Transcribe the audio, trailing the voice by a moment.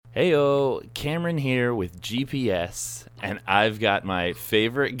Heyo, Cameron here with GPS, and I've got my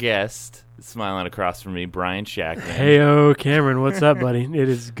favorite guest smiling across from me, Bryan Schackmann. Heyo, Cameron, what's up, buddy? It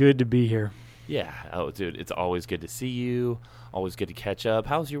is good to be here. Yeah, dude, it's always good to see you, always good to catch up.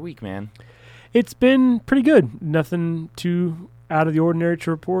 How's your week, man? It's been pretty good. Nothing too out of the ordinary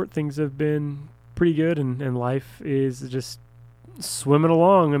to report. Things have been pretty good, and life is just swimming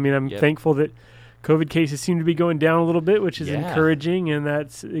along. I mean, I'm thankful that COVID cases seem to be going down a little bit, which is encouraging, and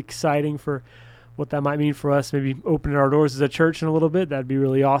that's exciting for what that might mean for us. Maybe opening our doors as a church in a little bit. That'd be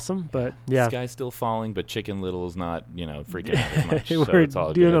really awesome. But yeah, Sky's still falling, but Chicken Little is not, freaking out as much. We're so it's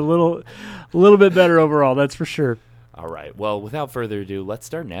all doing good. a little bit better overall. That's for sure. All right. Well, without further ado, let's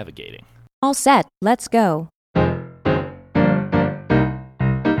start navigating. All set. Let's go.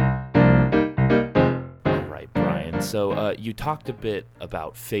 So you talked a bit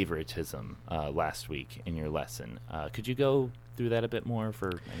about favoritism last week in your lesson. Could you go through that a bit more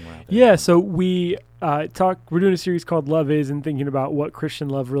for anyone out there? Yeah, so we're doing a series called Love Is, and thinking about what Christian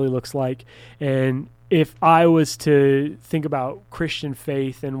love really looks like. And if I was to think about Christian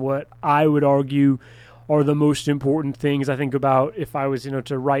faith and what I would argue are the most important things, I think about if I was,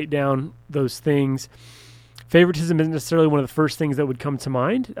 to write down those things, favoritism isn't necessarily one of the first things that would come to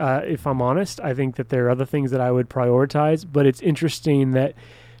mind, if I'm honest. I think that there are other things that I would prioritize, but it's interesting that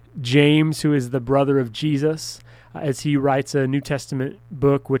James, who is the brother of Jesus, as he writes a New Testament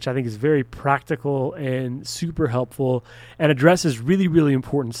book, which I think is very practical and super helpful and addresses really, really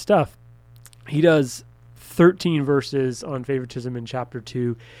important stuff, he does 13 verses on favoritism in chapter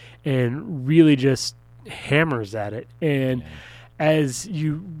 2 and really just hammers at it. And as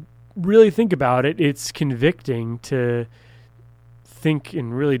you really think about it, it's convicting to think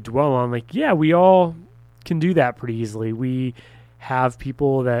and really dwell on, we all can do that pretty easily. We have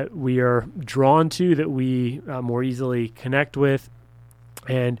people that we are drawn to, that we more easily connect with,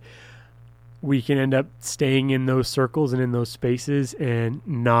 and we can end up staying in those circles and in those spaces and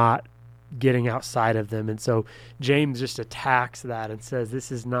not getting outside of them. And so James just attacks that and says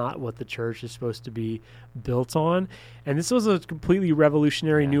this is not what the church is supposed to be built on. And this was a completely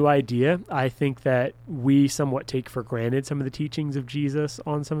revolutionary new idea. I think that we somewhat take for granted some of the teachings of Jesus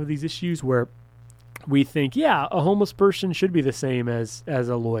on some of these issues, where we think, a homeless person should be the same as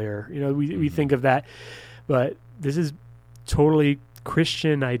a lawyer. We think of that, but this is totally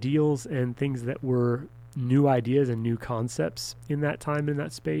Christian ideals and things that were new ideas and new concepts in that time, in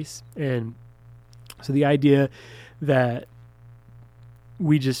that space. And so the idea that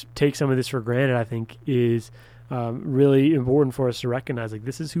we just take some of this for granted, I think, is really important for us to recognize.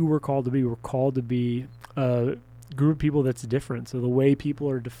 This is who we're called to be. We're called to be a group of people that's different. So the way people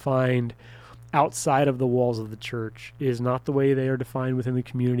are defined outside of the walls of the church is not the way they are defined within the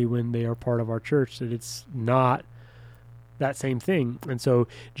community when they are part of our church. That it's not that same thing. And so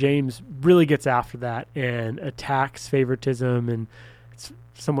James really gets after that and attacks favoritism, and it's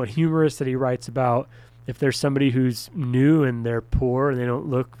somewhat humorous that he writes about if there's somebody who's new and they're poor and they don't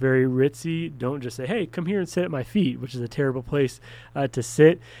look very ritzy, don't just say, hey, come here and sit at my feet, which is a terrible place to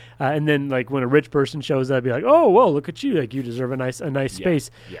sit. And then when a rich person shows up, be like, oh, well, look at you. You deserve a nice space.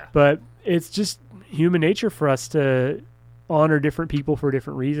 Yeah. But it's just human nature for us to honor different people for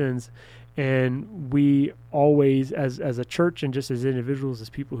different reasons. And we always, as a church and just as individuals, as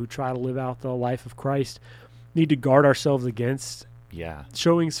people who try to live out the life of Christ, need to guard ourselves against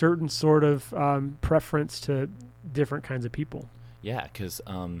showing certain sort of preference to different kinds of people. Yeah, because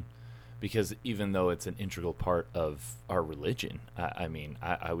even though it's an integral part of our religion,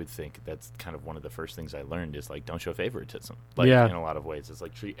 I would think that's kind of one of the first things I learned is don't show favoritism. In a lot of ways, it's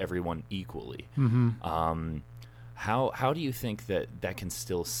treat everyone equally. Mm-hmm. How do you think that can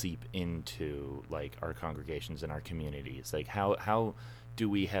still seep into our congregations and our communities? How do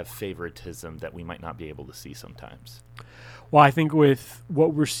we have favoritism that we might not be able to see sometimes? Well, I think with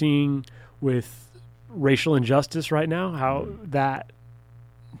what we're seeing with racial injustice right now, how that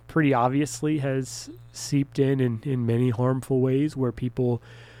pretty obviously has seeped in many harmful ways, where people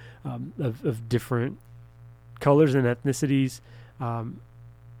of different colors and ethnicities,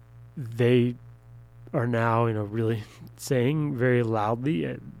 they are now, really saying very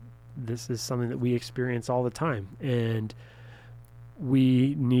loudly, this is something that we experience all the time. And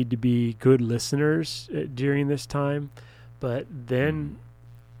we need to be good listeners during this time, but then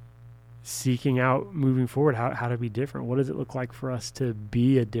seeking out moving forward, how to be different. What does it look like for us to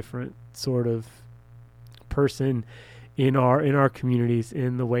be a different sort of person in our communities,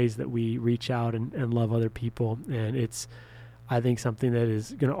 in the ways that we reach out and love other people? And it's, I think, something that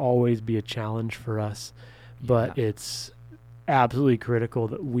is going to always be a challenge for us, but it's absolutely critical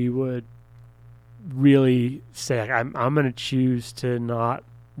that we would really say, I'm going to choose to not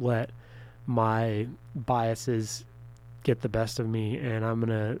let my biases get the best of me, and I'm going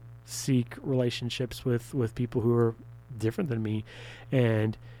to seek relationships with people who are different than me.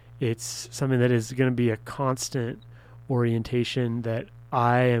 And it's something that is going to be a constant orientation, that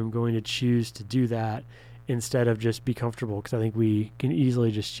I am going to choose to do that instead of just be comfortable, because I think we can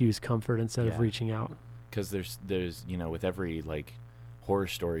easily just choose comfort instead of reaching out. Because there's with every like horror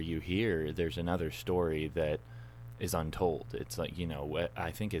story you hear, there's another story that is untold. It's like,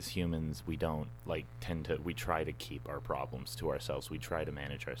 I think as humans, we don't like we try to keep our problems to ourselves. We try to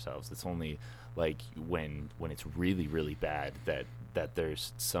manage ourselves. It's only like when it's really, really bad that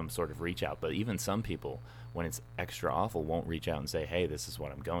there's some sort of reach out. But even some people, when it's extra awful, won't reach out and say, hey, this is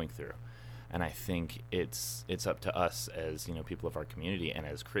what I'm going through. And I think it's up to us as, people of our community and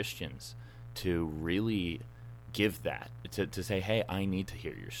as Christians to really give that, to say, hey, I need to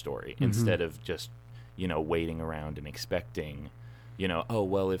hear your story, instead of just, waiting around and expecting, oh,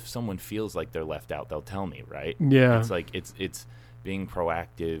 well, if someone feels like they're left out, they'll tell me, right? Yeah. It's like, it's being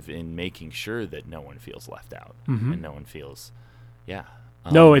proactive in making sure that no one feels left out and no one feels,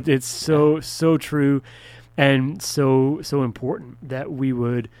 no, it's so true, and so important that we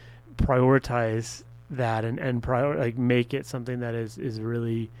would prioritize that and make it something that is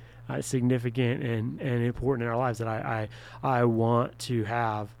really significant and important in our lives. That I want to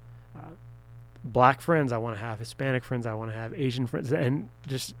have Black friends, I want to have Hispanic friends, I want to have Asian friends, and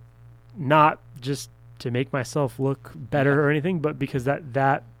just not just to make myself look better or anything, but because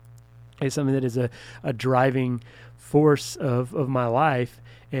that is something that is a driving force of my life,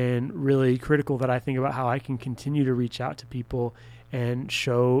 and really critical that I think about how I can continue to reach out to people and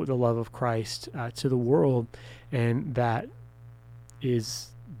show the love of Christ to the world. And that is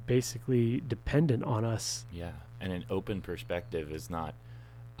basically dependent on us. Yeah, and an open perspective is not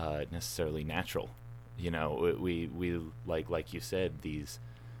necessarily natural. We like you said, these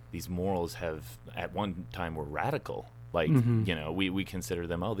morals have at one time were radical. Like, we consider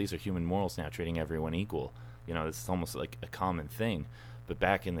them, oh, these are human morals now, treating everyone equal. It's almost like a common thing. But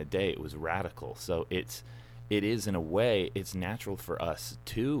back in the day, it was radical. So it is, in a way, it's natural for us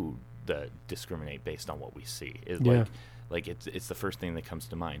to discriminate based on what we see. Like it's the first thing that comes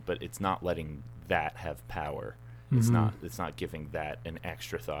to mind. But it's not letting that have power. It's not giving that an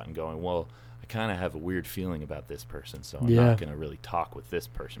extra thought and going, well, I kind of have a weird feeling about this person, so I'm not going to really talk with this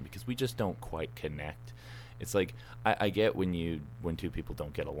person, because we just don't quite connect. It's like, I get when two people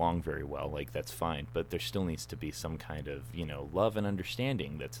don't get along very well, like, that's fine, but there still needs to be some kind of, love and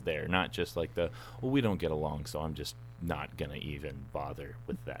understanding that's there, not just like we don't get along, so I'm just not going to even bother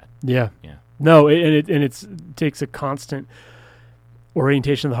with that. Yeah. Yeah. No, it takes a constant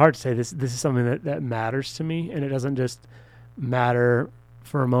orientation of the heart to say this is something that matters to me, and it doesn't just matter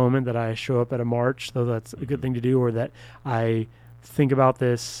for a moment that I show up at a march, though that's a good thing to do, or that I think about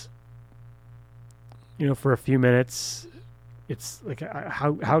this for a few minutes. It's like,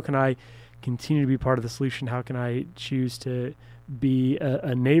 how can I continue to be part of the solution? How can I choose to be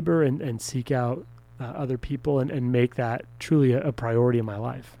a neighbor and seek out other people and make that truly a priority in my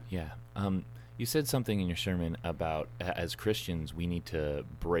life? Yeah. You said something in your sermon about, as Christians, we need to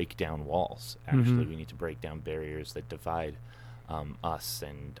break down walls. Actually, we need to break down barriers that divide us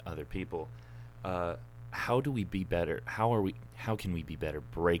and other people. How do we be better? How can we be better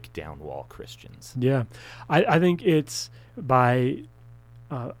break down wall Christians? Yeah, I think it's by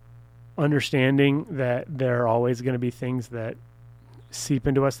understanding that there are always going to be things that seep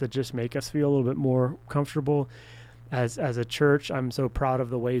into us that just make us feel a little bit more comfortable. As a church, I'm so proud of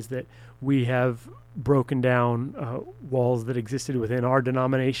the ways that we have broken down walls that existed within our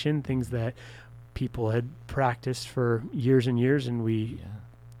denomination, things that people had practiced for years and years, and we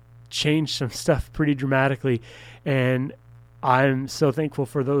changed some stuff pretty dramatically. And I'm so thankful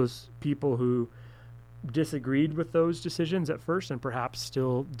for those people who disagreed with those decisions at first, and perhaps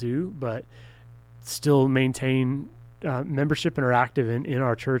still do, but still maintain membership and are active in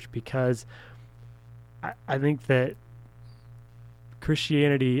our church, because I think that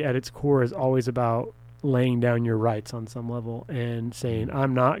Christianity at its core is always about laying down your rights on some level and saying,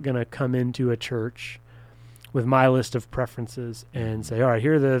 I'm not going to come into a church with my list of preferences and say, all right,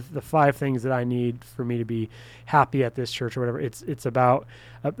 here are the 5 things that I need for me to be happy at this church or whatever. It's about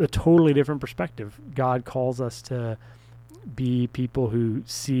a totally different perspective. God calls us to be people who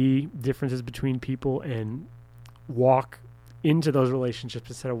see differences between people and walk into those relationships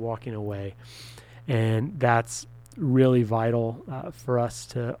instead of walking away. And that's really vital for us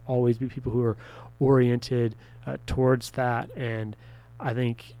to always be people who are oriented towards that. And I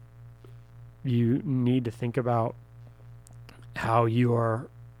think you need to think about how you are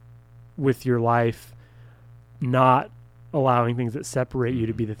with your life, not allowing things that separate you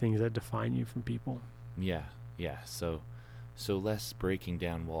to be the things that define you from people. Yeah. So less breaking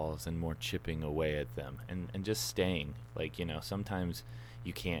down walls and more chipping away at them and just staying. Like, sometimes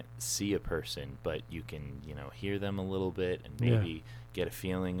you can't see a person, but you can, hear them a little bit and maybe get a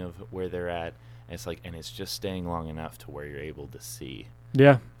feeling of where they're at. And it's just staying long enough to where you're able to see.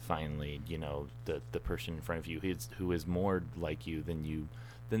 Yeah. Finally, the person in front of you who is more like you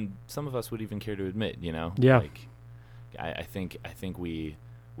than some of us would even care to admit, Yeah. Like, I think we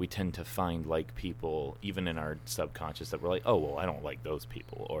tend to find like people even in our subconscious that we're like, oh well, I don't like those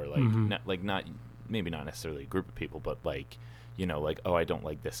people, or like not maybe not necessarily a group of people, but like like, oh, I don't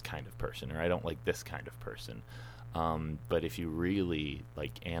like this kind of person, or I don't like this kind of person. But if you really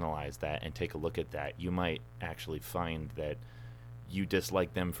like analyze that and take a look at that, you might actually find that you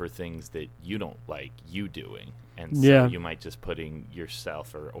dislike them for things that you don't like you doing, and so you might just putting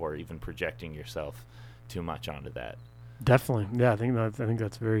yourself or even projecting yourself too much onto that. Definitely. Yeah, I think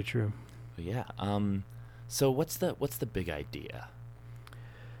that's very true. Yeah. So what's the big idea?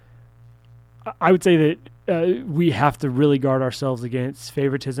 I would say that we have to really guard ourselves against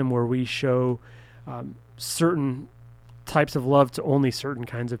favoritism, where we show certain types of love to only certain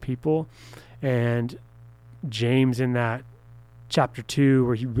kinds of people. And James, in that chapter 2,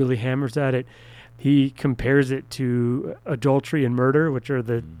 where he really hammers at it, he compares it to adultery and murder, which are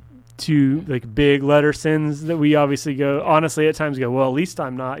the two like big letter sins that we obviously honestly at times go, well, at least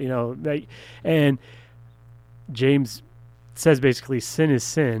I'm not, and James says basically sin is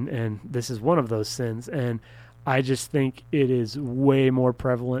sin, and this is one of those sins. And I just think it is way more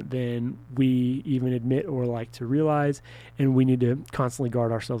prevalent than we even admit or like to realize, and we need to constantly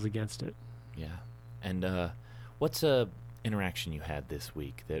guard ourselves against it. Yeah. And what's a interaction you had this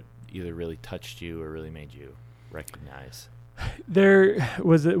week that either really touched you or really made you recognize? There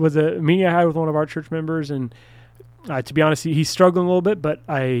was a meeting I had with one of our church members, and to be honest, he's struggling a little bit, but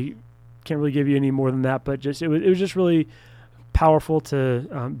I can't really give you any more than that. But just it was just really powerful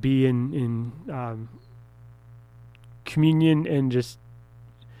to be in communion and just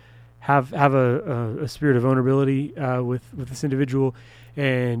have a spirit of vulnerability with this individual,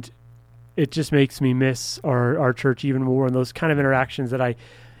 and it just makes me miss our church even more, and those kind of interactions that I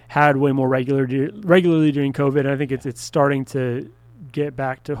had way more regularly during COVID. And I think it's starting to get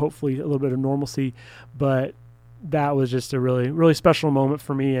back to hopefully a little bit of normalcy, but that was just a really, really special moment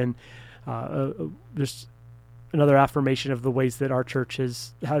for me, and just another affirmation of the ways that our church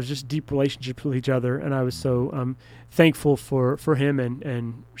has just deep relationships with each other. And I was so thankful for him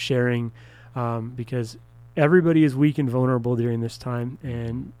and sharing, because everybody is weak and vulnerable during this time,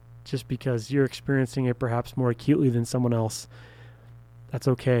 and just because you're experiencing it perhaps more acutely than someone else, that's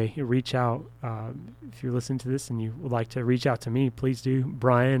okay. You reach out. If you're listening to this and you would like to reach out to me, please do.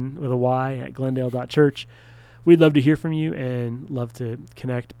 Bryan with a Y at Glendale.Church. We'd love to hear from you and love to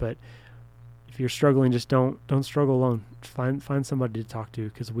connect. But if you're struggling, just don't struggle alone. Find somebody to talk to,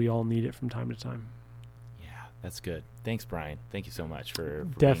 because we all need it from time to time. Yeah, that's good. Thanks, Bryan. Thank you so much for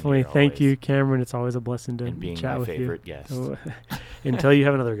definitely. Thank you, Cameron. It's always a blessing to being chat my with favorite you. guest. Until you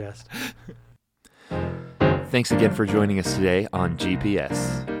have another guest. Thanks again for joining us today on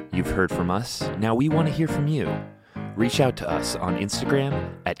GPS. You've heard from us. Now we want to hear from you. Reach out to us on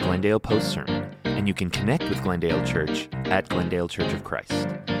Instagram at Glendale Post Sermon, and you can connect with Glendale Church at Glendale Church of Christ.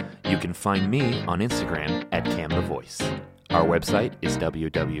 You can find me on Instagram at Cam the Voice. Our website is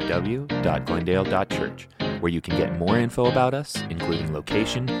www.glendale.church, where you can get more info about us, including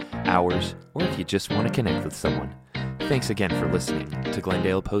location, hours, or if you just want to connect with someone. Thanks again for listening to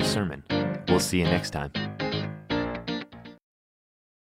Glendale Post Sermon. We'll see you next time.